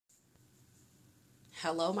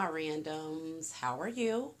Hello, my randoms. How are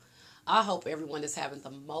you? I hope everyone is having the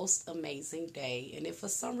most amazing day. And if for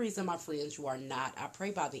some reason, my friends, you are not, I pray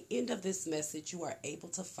by the end of this message, you are able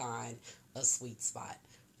to find a sweet spot.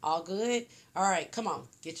 All good? All right, come on.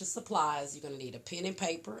 Get your supplies. You're going to need a pen and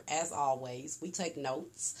paper, as always. We take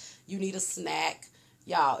notes. You need a snack.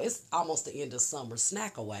 Y'all, it's almost the end of summer.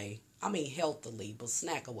 Snack away. I mean, healthily, but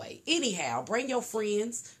snack away. Anyhow, bring your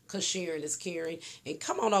friends, because sharing is caring. And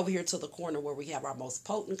come on over here to the corner where we have our most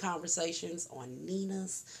potent conversations on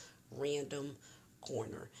Nina's Random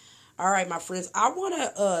Corner. All right, my friends, I want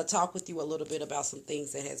to talk with you a little bit about some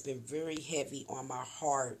things that has been very heavy on my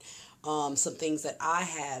heart. Some things that I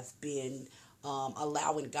have been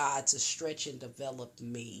allowing God to stretch and develop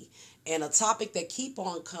me. And a topic that keeps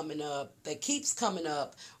coming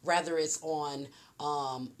up, whether it's on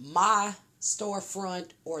my storefront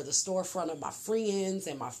or the storefront of my friends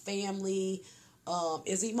and my family,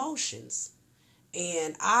 is emotions.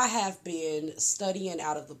 And I have been studying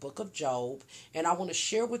out of the book of Job, and I want to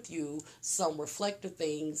share with you some reflective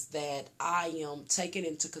things that I am taking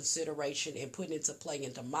into consideration and putting into play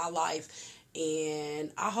into my life.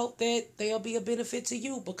 And I hope that they'll be a benefit to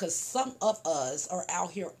you because some of us are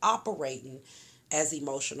out here operating as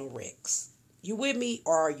emotional wrecks. You with me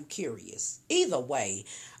or are you curious? Either way,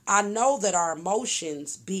 I know that our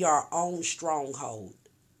emotions be our own stronghold.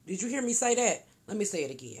 Did you hear me say that? Let me say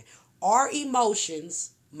it again. Our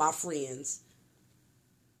emotions, my friends,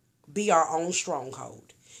 be our own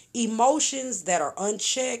stronghold. Emotions that are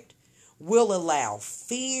unchecked will allow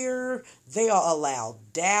fear, they'll allow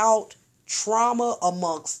doubt, trauma,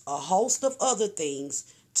 amongst a host of other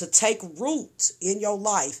things to take root in your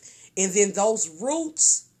life. And then those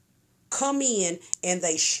roots come in and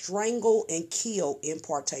they strangle and kill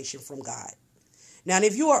impartation from God. Now,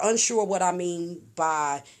 if you are unsure what I mean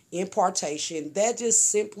by impartation, that just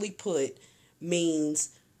simply put means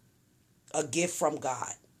a gift from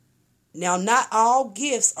God. Now, not all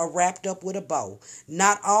gifts are wrapped up with a bow.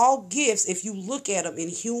 Not all gifts, if you look at them in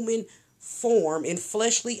human form, in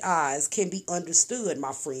fleshly eyes, can be understood,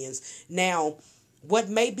 my friends. Now, what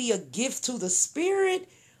may be a gift to the spirit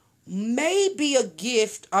may be a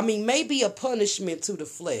gift, may be a punishment to the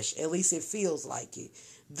flesh. At least it feels like it.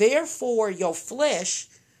 Therefore, your flesh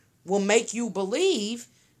will make you believe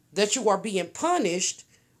that you are being punished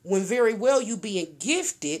when very well you being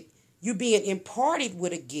gifted, you being imparted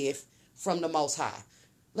with a gift from the Most High.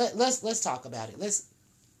 Let's talk about it. Let's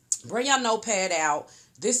bring your notepad out.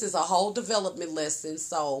 This is a whole development lesson,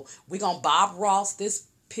 so we're gonna Bob Ross this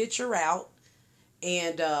picture out.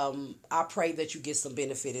 And I pray that you get some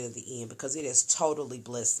benefit at the end because it has totally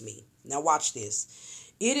blessed me. Now watch this.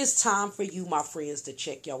 It is time for you, my friends, to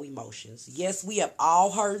check your emotions. Yes, we have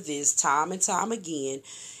all heard this time and time again.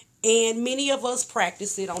 And many of us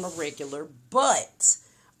practice it on a regular. But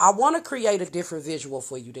I want to create a different visual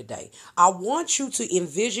for you today. I want you to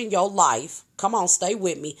envision your life. Come on, stay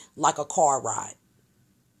with me. Like a car ride.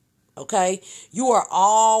 Okay, you are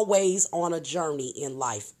always on a journey in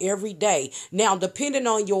life every day. Now, depending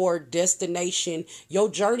on your destination, your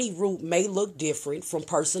journey route may look different from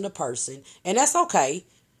person to person, and that's okay.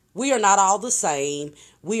 We are not all the same.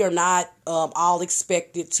 We are not all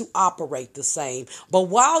expected to operate the same. But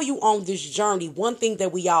while you on this journey, one thing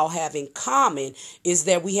that we all have in common is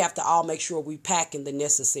that we have to all make sure we pack in the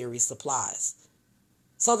necessary supplies,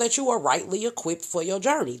 so that you are rightly equipped for your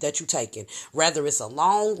journey that you're taking. Whether it's a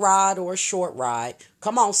long ride or a short ride.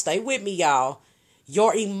 Come on, stay with me, y'all.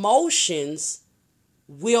 Your emotions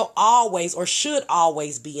will always or should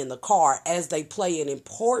always be in the car as they play an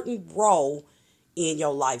important role in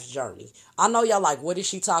your life's journey. I know y'all like, what is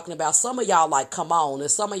she talking about? Some of y'all like, come on.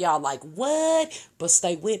 And some of y'all like, what? But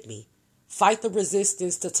stay with me. Fight the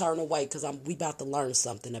resistance to turn away because we about to learn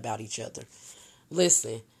something about each other.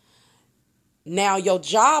 Listen. Now, your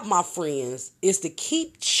job, my friends, is to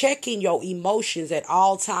keep checking your emotions at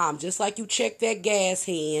all times, just like you check that gas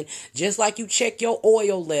hand, just like you check your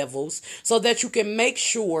oil levels, so that you can make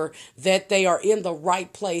sure that they are in the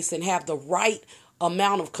right place and have the right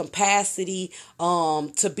amount of capacity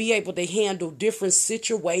to be able to handle different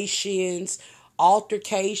situations,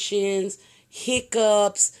 altercations,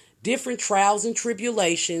 hiccups, different trials and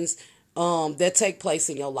tribulations that take place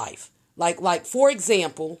in your life. Like for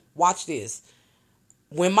example, watch this.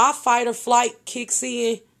 When my fight or flight kicks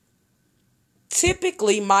in,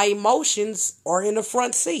 typically my emotions are in the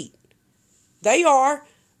front seat. They are,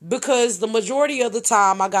 because the majority of the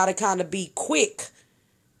time I got to kind of be quick.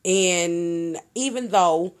 And even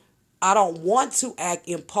though I don't want to act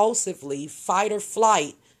impulsively, fight or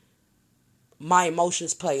flight, my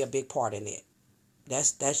emotions play a big part in it.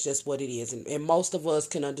 That's just what it is. And most of us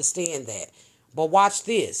can understand that. But watch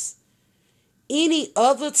this. Any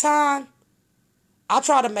other time, I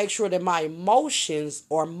try to make sure that my emotions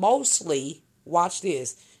are mostly, watch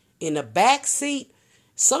this, in the back seat,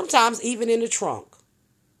 sometimes even in the trunk.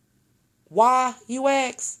 Why, you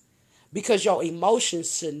ask? Because your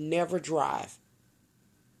emotions should never drive.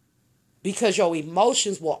 Because your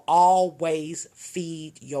emotions will always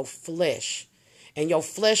feed your flesh. And your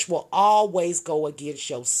flesh will always go against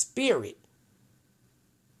your spirit.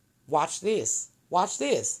 Watch this. Watch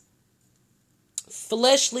this.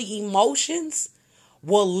 Fleshly emotions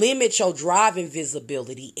will limit your driving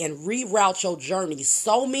visibility and reroute your journey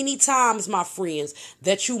so many times, my friends,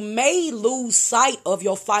 that you may lose sight of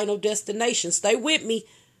your final destination. Stay with me.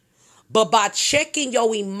 But by checking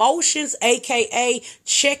your emotions, aka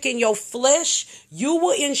checking your flesh, you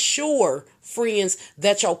will ensure, friends,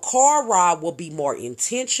 that your car ride will be more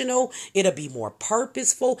intentional, it'll be more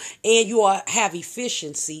purposeful, and you will have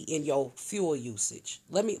efficiency in your fuel usage.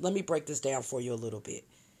 Let me break this down for you a little bit.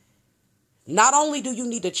 Not only do you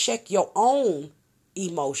need to check your own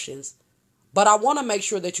emotions, but I want to make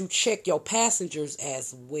sure that you check your passengers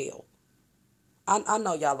as well. I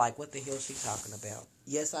know y'all like, what the hell she talking about?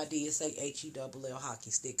 Yes, I did say HELL hockey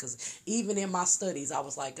stick, because even in my studies, I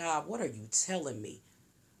was like, God, what are you telling me?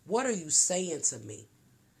 What are you saying to me?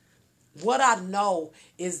 What I know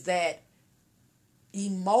is that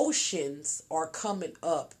emotions are coming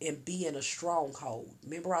up and being a stronghold.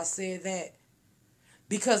 Remember I said that?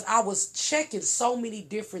 Because I was checking so many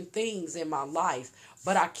different things in my life,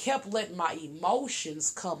 but I kept letting my emotions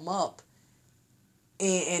come up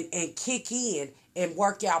and kick in and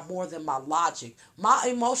work out more than my logic. My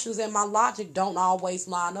emotions and my logic don't always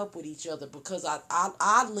line up with each other, because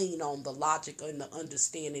I lean on the logic and the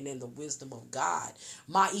understanding and the wisdom of God.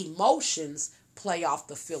 My emotions play off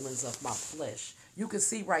the feelings of my flesh. You can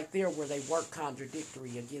see right there where they work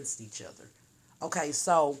contradictory against each other. Okay,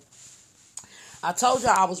 so I told you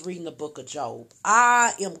I was reading the book of Job.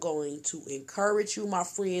 I am going to encourage you, my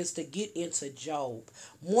friends, to get into Job.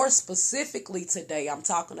 More specifically today, I'm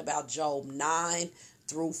talking about Job 9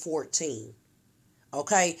 through 14.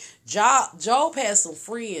 Okay, Job has some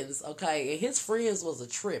friends, okay, and his friends was a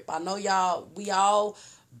trip. I know we all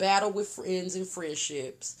battle with friends and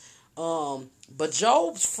friendships. But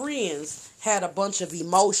Job's friends had a bunch of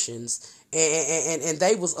emotions, and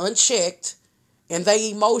they was unchecked. And they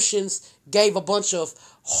emotions gave a bunch of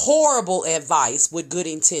horrible advice with good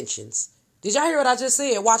intentions. Did y'all hear what I just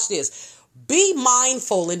said? Watch this. Be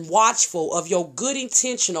mindful and watchful of your good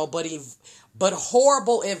intentional but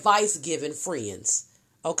horrible advice giving friends.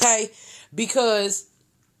 Okay? Because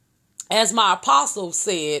as my apostle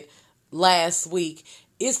said last week,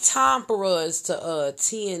 it's time for us to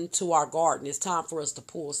tend to our garden. It's time for us to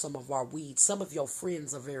pull some of our weeds. Some of your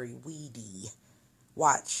friends are very weedy.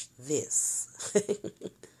 Watch this.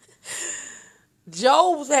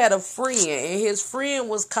 Job had a friend, and his friend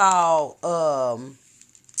was called, oh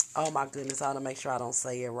my goodness, I want to make sure I don't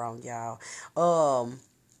say it wrong, y'all.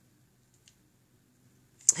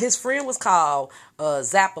 His friend was called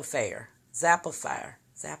Zappafair.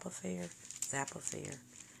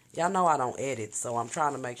 Y'all know I don't edit, so I'm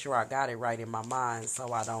trying to make sure I got it right in my mind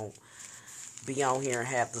so I don't be on here and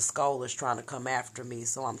have the scholars trying to come after me.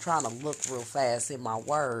 So I'm trying to look real fast in my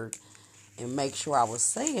word and make sure I was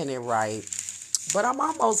saying it right. But I'm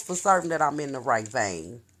almost for certain that I'm in the right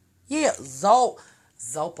vein. Yeah,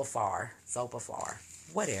 Zophar.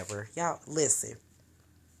 Whatever. Y'all, listen.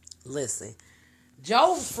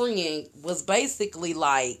 Job's friend was basically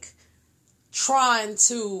like trying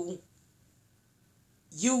to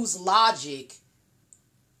use logic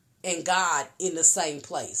and God in the same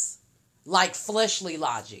place. Like fleshly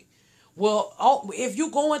logic. Well, if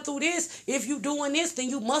you going through this, if you doing this,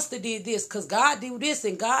 then you must have did this, because God do this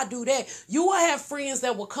and God do that. You will have friends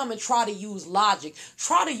that will come and try to use logic,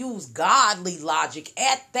 try to use godly logic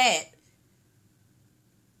at that,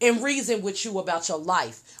 and reason with you about your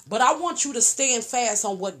life. But I want you to stand fast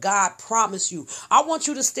on what God promised you. I want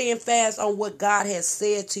you to stand fast on what God has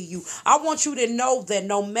said to you. I want you to know that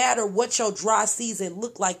no matter what your dry season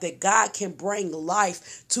look like, that God can bring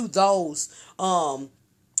life to those to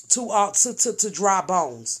dry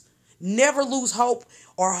bones. Never lose hope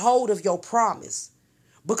or hold of your promise.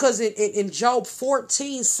 Because in Job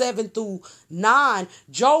 14, 7 through 9,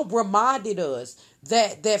 Job reminded us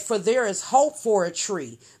that for there is hope for a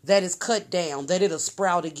tree that is cut down, that it'll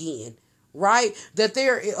sprout again. Right? That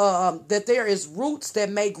there is roots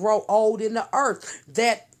that may grow old in the earth,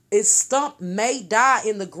 that its stump may die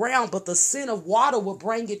in the ground, but the scent of water will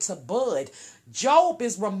bring it to bud. Job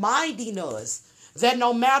is reminding us That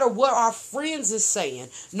no matter what our friends is saying,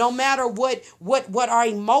 no matter what our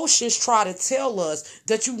emotions try to tell us,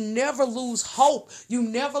 that you never lose hope. You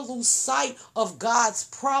never lose sight of God's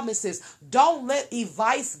promises. Don't let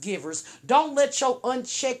advice givers, don't let your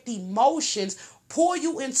unchecked emotions pull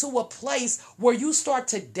you into a place where you start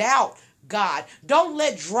to doubt God. Don't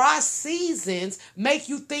let dry seasons make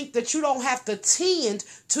you think that you don't have to tend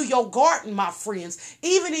to your garden, my friends.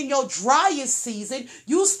 Even in your driest season,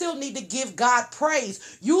 you still need to give God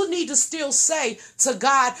praise. You need to still say to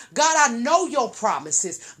God, God, I know your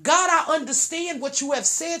promises. God, I understand what you have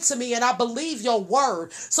said to me and I believe your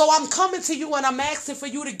word. So I'm coming to you and I'm asking for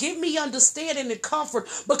you to give me understanding and comfort,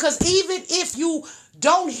 because even if you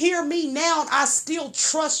don't hear me now, I still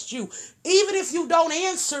trust you. Even if you don't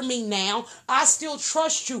answer me now, I still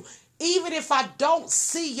trust you. Even if I don't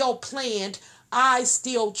see your plan, I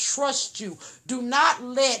still trust you. Do not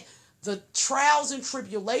let the trials and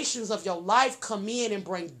tribulations of your life come in and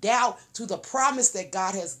bring doubt to the promise that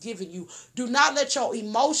God has given you. Do not let your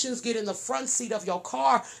emotions get in the front seat of your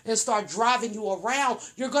car and start driving you around.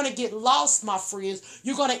 You're going to get lost, my friends.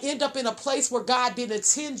 You're going to end up in a place where God didn't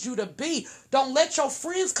intend you to be. Don't let your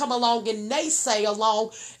friends come along and naysay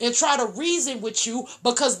along and try to reason with you,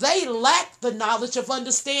 because they lack the knowledge of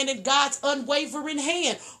understanding God's unwavering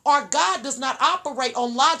hand. Our God does not operate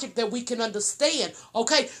on logic that we can understand.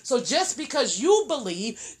 Okay, so just because you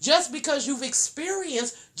believe, just because you've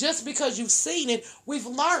experienced, just because you've seen it, we've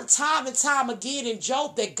learned time and time again in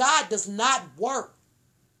Job that God does not work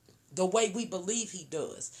the way we believe he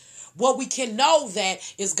does. What we can know that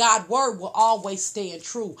is God's word will always stand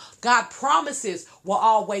true. God promises will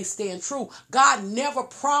always stand true. God never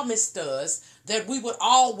promised us that we would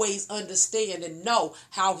always understand and know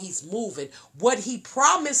how he's moving. What he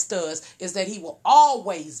promised us is that he will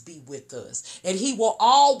always be with us and he will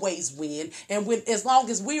always win. And as long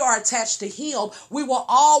as we are attached to him, we will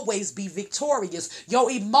always be victorious. Your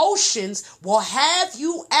emotions will have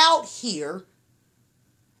you out here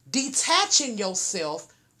detaching yourself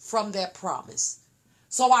from that promise.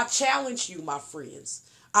 So I challenge you, my friends.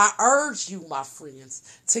 I urge you, my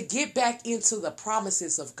friends, to get back into the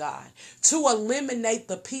promises of God, to eliminate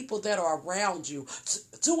the people that are around you,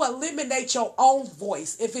 to eliminate your own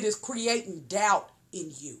voice if it is creating doubt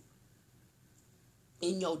in you.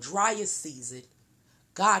 In your driest season,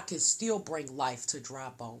 God can still bring life to dry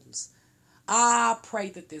bones. I pray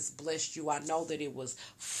that this blessed you. I know that it was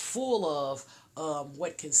full of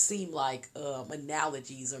what can seem like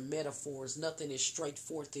analogies or metaphors. Nothing is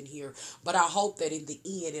straightforward in here. But I hope that in the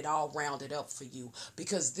end it all rounded up for you.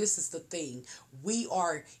 Because this is the thing. We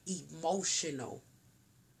are emotional.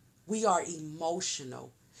 We are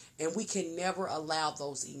emotional. And we can never allow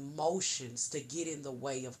those emotions to get in the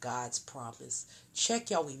way of God's promise.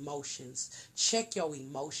 Check your emotions. Check your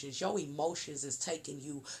emotions. Your emotions is taking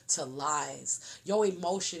you to lies. Your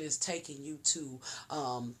emotion is taking you to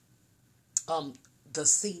the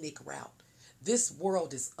scenic route. This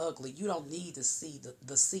world is ugly. You don't need to see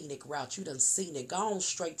the scenic route. You done seen it. Go on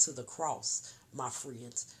straight to the cross, my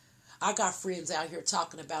friends. I got friends out here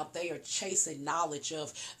talking about they are chasing knowledge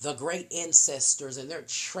of the great ancestors and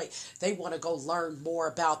they want to go learn more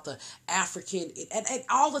about the African, and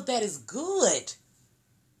all of that is good.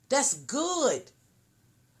 That's good.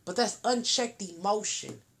 But that's unchecked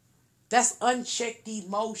emotion. That's unchecked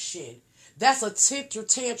emotion. That's a temper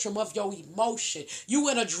tantrum of your emotion. You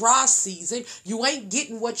in a dry season. You ain't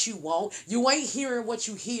getting what you want. You ain't hearing what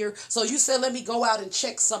you hear. So you said, let me go out and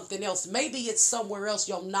check something else. Maybe it's somewhere else.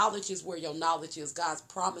 Your knowledge is where your knowledge is. God's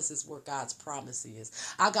promise is where God's promise is.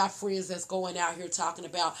 I got friends that's going out here talking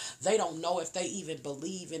about they don't know if they even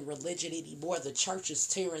believe in religion anymore. The church is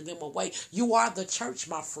tearing them away. You are the church,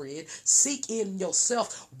 my friend. Seek in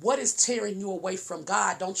yourself. What is tearing you away from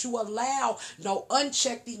God? Don't you allow no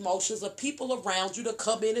unchecked emotions of people around you to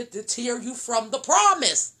come in and to tear you from the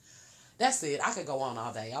promise. That's it. I could go on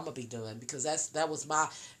all day. I'm gonna be done because that was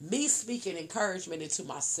me speaking encouragement into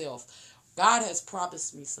myself. God has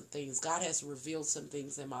promised me some things. God has revealed some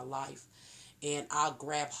things in my life, and I'll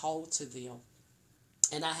grab hold to them.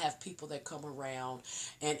 And I have people that come around,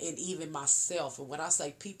 and even myself. And when I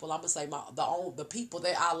say people, I'm gonna say the people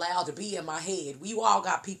that I allow to be in my head. We all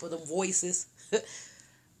got people, them voices.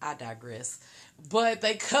 I digress. But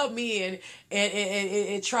they come in and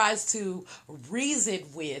it tries to reason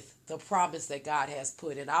with the promise that God has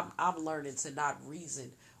put. And I'm learning to not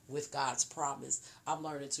reason with God's promise. I'm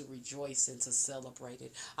learning to rejoice and to celebrate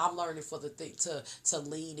it. I'm learning for the thing to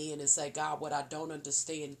lean in and say, God, what I don't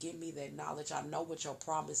understand, give me that knowledge. I know what your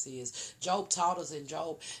promise is. Job taught us in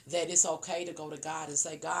Job that it's okay to go to God and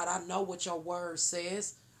say, God, I know what your word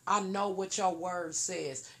says. I know what your word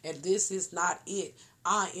says, and this is not it.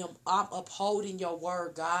 I'm upholding your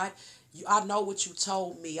word, God. I know what you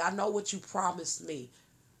told me. I know what you promised me.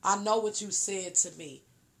 I know what you said to me.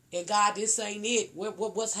 And God, this ain't it.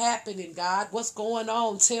 What's happening, God? What's going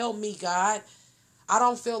on? Tell me, God. I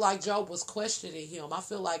don't feel like Job was questioning him. I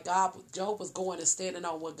feel like Job was going and standing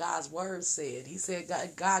on what God's word said. He said,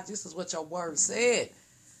 God, this is what your word said.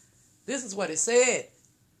 This is what it said.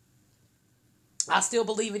 I still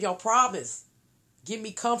believe in your promise. Give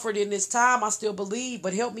me comfort in this time. I still believe,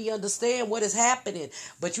 but help me understand what is happening.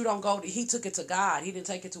 But you don't go. He took it to God. He didn't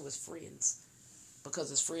take it to his friends because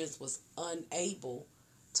his friends was unable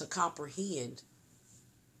to comprehend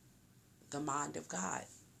the mind of God.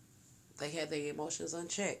 They had their emotions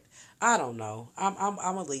unchecked. I don't know. I'm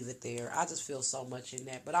gonna leave it there. I just feel so much in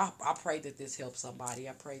that. But I pray that this helps somebody.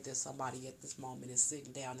 I pray that somebody at this moment is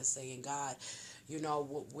sitting down and saying, God,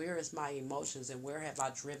 where is my emotions and where have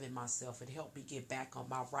I driven myself, and help me get back on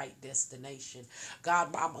my right destination.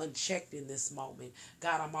 God, I'm unchecked in this moment.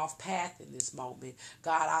 God, I'm off path in this moment.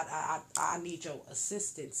 God, I need your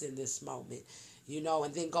assistance in this moment.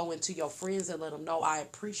 And then go into your friends and let them know I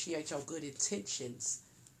appreciate your good intentions.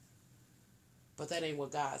 But that ain't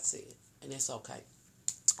what God said. And it's okay.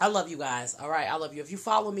 I love you guys. All right. I love you. If you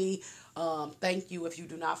follow me, thank you. If you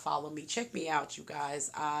do not follow me, check me out, you guys.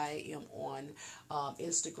 I am on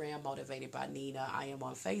Instagram, Motivated by Nina. I am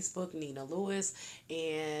on Facebook, Nina Lewis.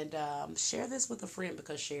 And share this with a friend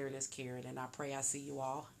because sharing is caring. And I pray I see you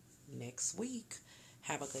all next week.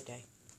 Have a good day.